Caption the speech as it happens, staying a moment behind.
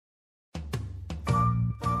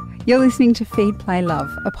You're listening to Feed, Play,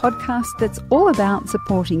 Love, a podcast that's all about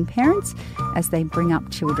supporting parents as they bring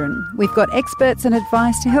up children. We've got experts and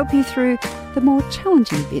advice to help you through the more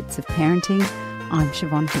challenging bits of parenting. I'm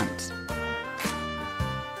Siobhan Hunt.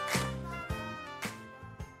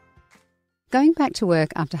 Going back to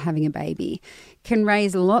work after having a baby can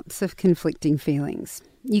raise lots of conflicting feelings.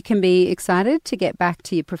 You can be excited to get back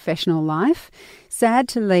to your professional life, sad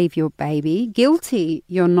to leave your baby, guilty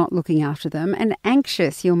you're not looking after them, and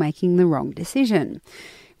anxious you're making the wrong decision.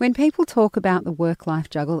 When people talk about the work-life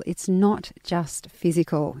juggle, it's not just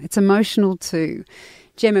physical, it's emotional too.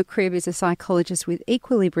 Gemma Cribb is a psychologist with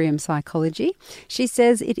Equilibrium Psychology. She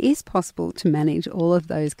says it is possible to manage all of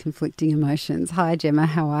those conflicting emotions. Hi Gemma,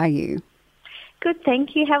 how are you? Good,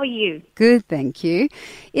 thank you. How are you? Good, thank you.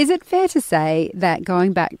 Is it fair to say that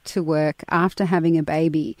going back to work after having a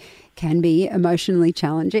baby can be emotionally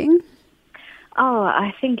challenging? Oh,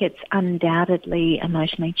 I think it's undoubtedly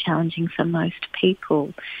emotionally challenging for most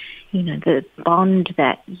people. You know, the bond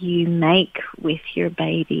that you make with your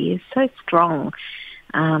baby is so strong,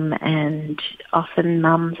 and often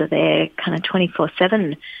mums are there kind of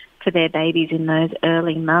 24/7 for their babies in those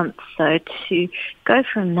early months. So to go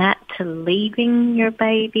from that to leaving your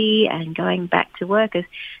baby and going back to work,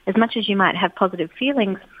 as much as you might have positive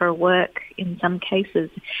feelings for work in some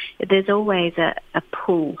cases, there's always a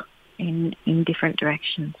pull in different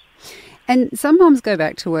directions. And some mums go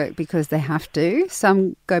back to work because they have to,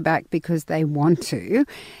 some go back because they want to.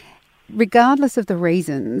 Regardless of the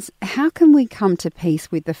reasons, how can we come to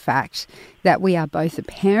peace with the fact that we are both a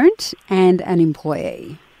parent and an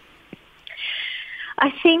employee?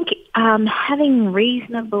 I think having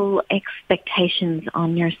reasonable expectations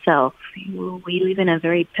on yourself. We live in a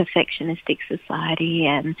very perfectionistic society,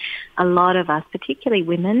 and a lot of us, particularly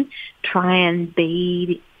women, try and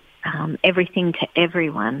be everything to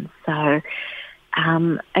everyone. So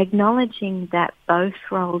acknowledging that both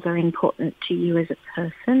roles are important to you as a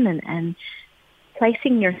person and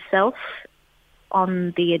placing yourself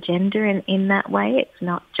on the agenda in that way. It's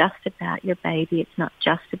not just about your baby. It's not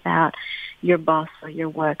just about your boss or your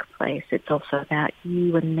workplace. It's also about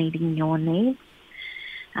you and meeting your needs.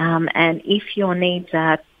 And if your needs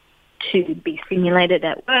are to be stimulated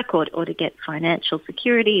at work or to get financial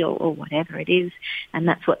security or whatever it is, and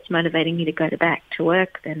that's what's motivating you to go back to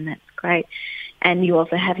work, then that's great. And you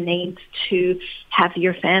also have needs to have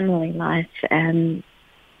your family life. And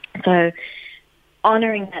so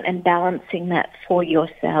honouring that and balancing that for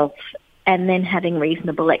yourself, and then having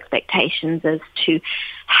reasonable expectations as to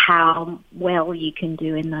how well you can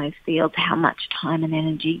do in those fields, how much time and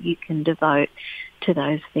energy you can devote to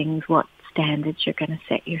those things, what standards you're going to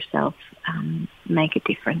set yourself, make a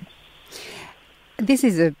difference. This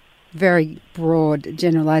is a very broad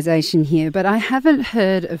generalisation here, but I haven't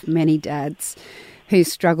heard of many dads who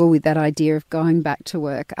struggle with that idea of going back to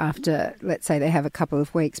work after, let's say, they have a couple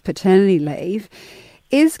of weeks paternity leave.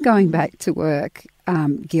 Is going back to work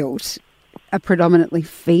guilt a predominantly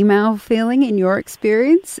female feeling in your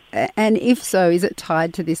experience? And if so, is it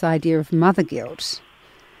tied to this idea of mother guilt?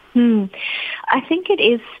 I think it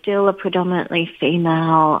is still a predominantly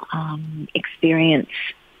female experience,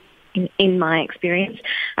 in my experience.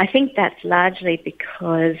 I think that's largely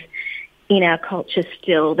because in our culture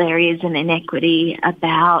still there is an inequity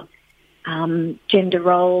about gender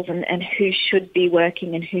roles and who should be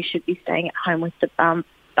working and who should be staying at home with the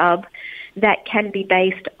bub. That can be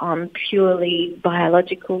based on purely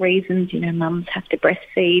biological reasons. You know, mums have to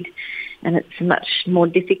breastfeed, and it's much more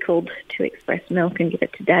difficult to express milk and give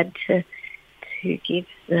it to dad to give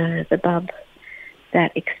the bub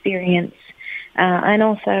that experience. And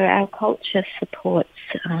also our culture supports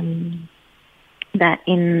that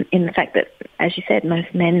in the fact that, as you said,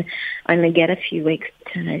 most men only get a few weeks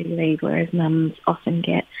paternity leave, whereas mums often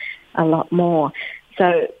get a lot more.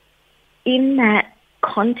 So in that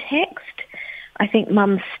context, I think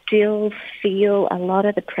mums still feel a lot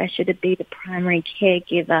of the pressure to be the primary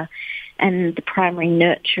caregiver and the primary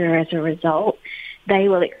nurturer as a result. They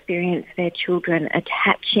will experience their children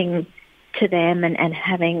attaching to them and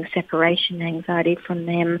having separation anxiety from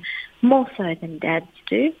them more so than dads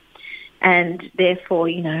do. And therefore,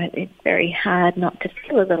 you know, it's very hard not to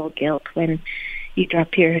feel a little guilt when you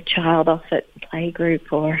drop your child off at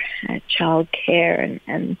playgroup or at childcare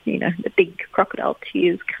and you know, the big crocodile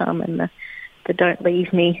tears come and the don't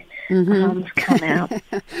leave me arms come out.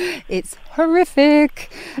 It's horrific.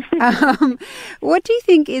 What do you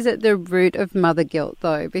think is at the root of mother guilt,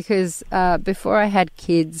 though? Because before I had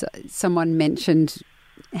kids, someone mentioned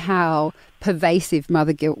how pervasive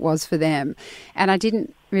mother guilt was for them, and I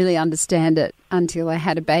didn't really understand it until I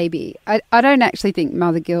had a baby. I don't actually think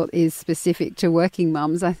mother guilt is specific to working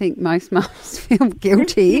mums. I think most mums feel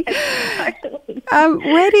guilty.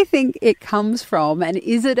 Where do you think it comes from, and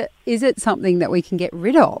is it something that we can get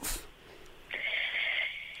rid of?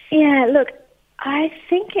 Yeah, look, I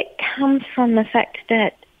think it comes from the fact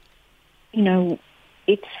that, you know,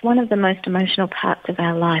 it's one of the most emotional parts of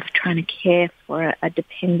our life, trying to care for a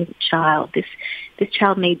dependent child. This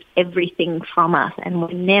child needs everything from us, and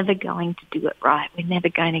we're never going to do it right. We're never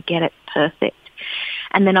going to get it perfect.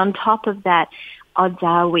 And then on top of that, odds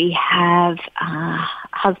are we have a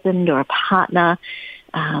husband or a partner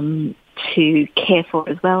to care for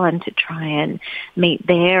as well, and to try and meet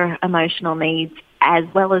their emotional needs. As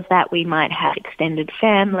well as that, we might have extended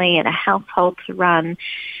family and a household to run.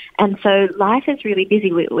 And so life is really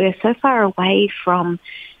busy. We're so far away from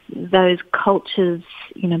those cultures,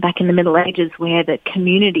 you know, back in the Middle Ages where the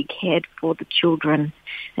community cared for the children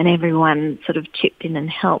and everyone sort of chipped in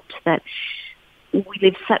and helped, that we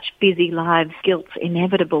live such busy lives. Guilt's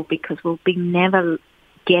inevitable because we'll be never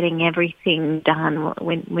getting everything done.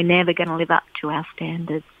 We're never going to live up to our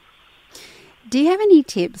standards. Do you have any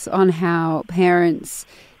tips on how parents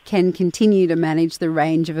can continue to manage the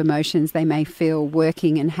range of emotions they may feel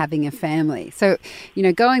working and having a family? So, you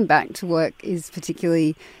know, going back to work is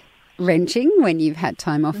particularly wrenching when you've had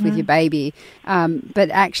time off with your baby,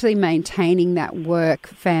 but actually maintaining that work,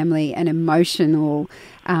 family and emotional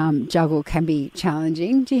juggle can be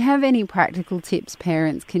challenging. Do you have any practical tips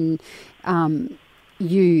parents can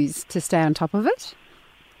use to stay on top of it?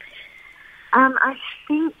 I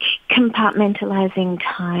think compartmentalising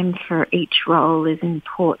time for each role is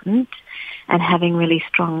important, and having really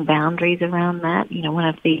strong boundaries around that. You know, one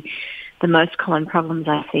of the most common problems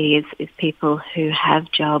I see is people who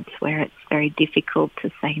have jobs where it's very difficult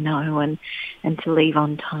to say no and to leave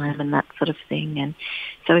on time and that sort of thing. And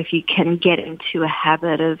so if you can get into a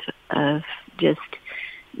habit of just,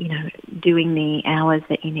 you know, doing the hours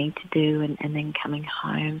that you need to do and then coming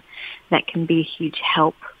home, that can be a huge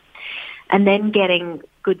help. And then getting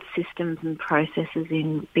good systems and processes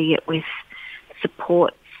in, be it with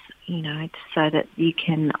supports, you know, so that you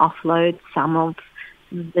can offload some of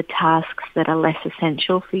the tasks that are less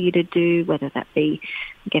essential for you to do, whether that be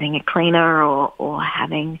getting a cleaner or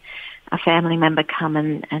having a family member come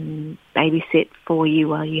and babysit for you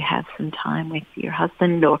while you have some time with your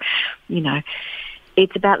husband, or, you know,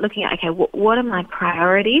 it's about looking at, okay, what are my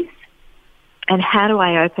priorities and how do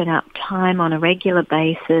I open up time on a regular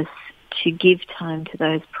basis to give time to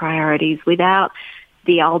those priorities without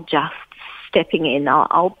the I'll just stepping in.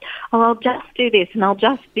 I'll just do this and I'll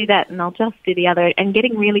just do that and I'll just do the other, and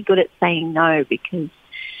getting really good at saying no, because,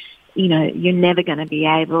 you know, you're never going to be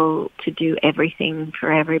able to do everything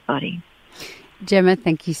for everybody. Gemma,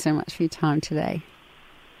 thank you so much for your time today.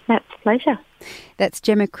 That's a pleasure. That's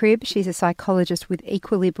Gemma Cribb. She's a psychologist with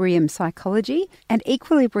Equilibrium Psychology. And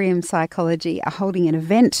Equilibrium Psychology are holding an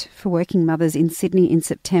event for working mothers in Sydney in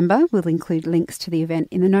September. We'll include links to the event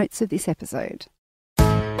in the notes of this episode.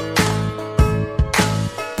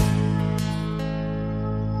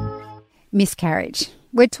 Miscarriage.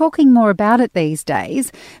 We're talking more about it these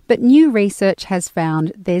days, but new research has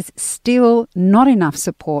found there's still not enough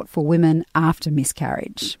support for women after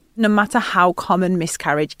miscarriage. No matter how common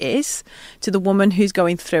miscarriage is, to the woman who's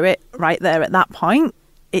going through it right there at that point,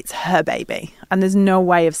 it's her baby. And there's no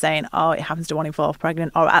way of saying, oh, it happens to 1 in 4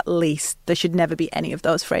 pregnant, or at least there should never be any of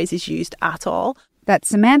those phrases used at all. That's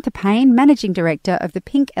Samantha Payne, Managing Director of the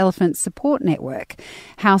Pink Elephant Support Network.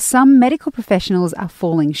 How some medical professionals are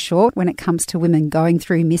falling short when it comes to women going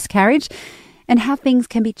through miscarriage, and how things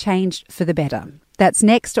can be changed for the better. That's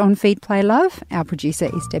next on Feed, Play, Love. Our producer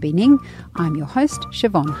is Debbie Ning. I'm your host,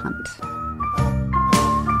 Siobhan Hunt.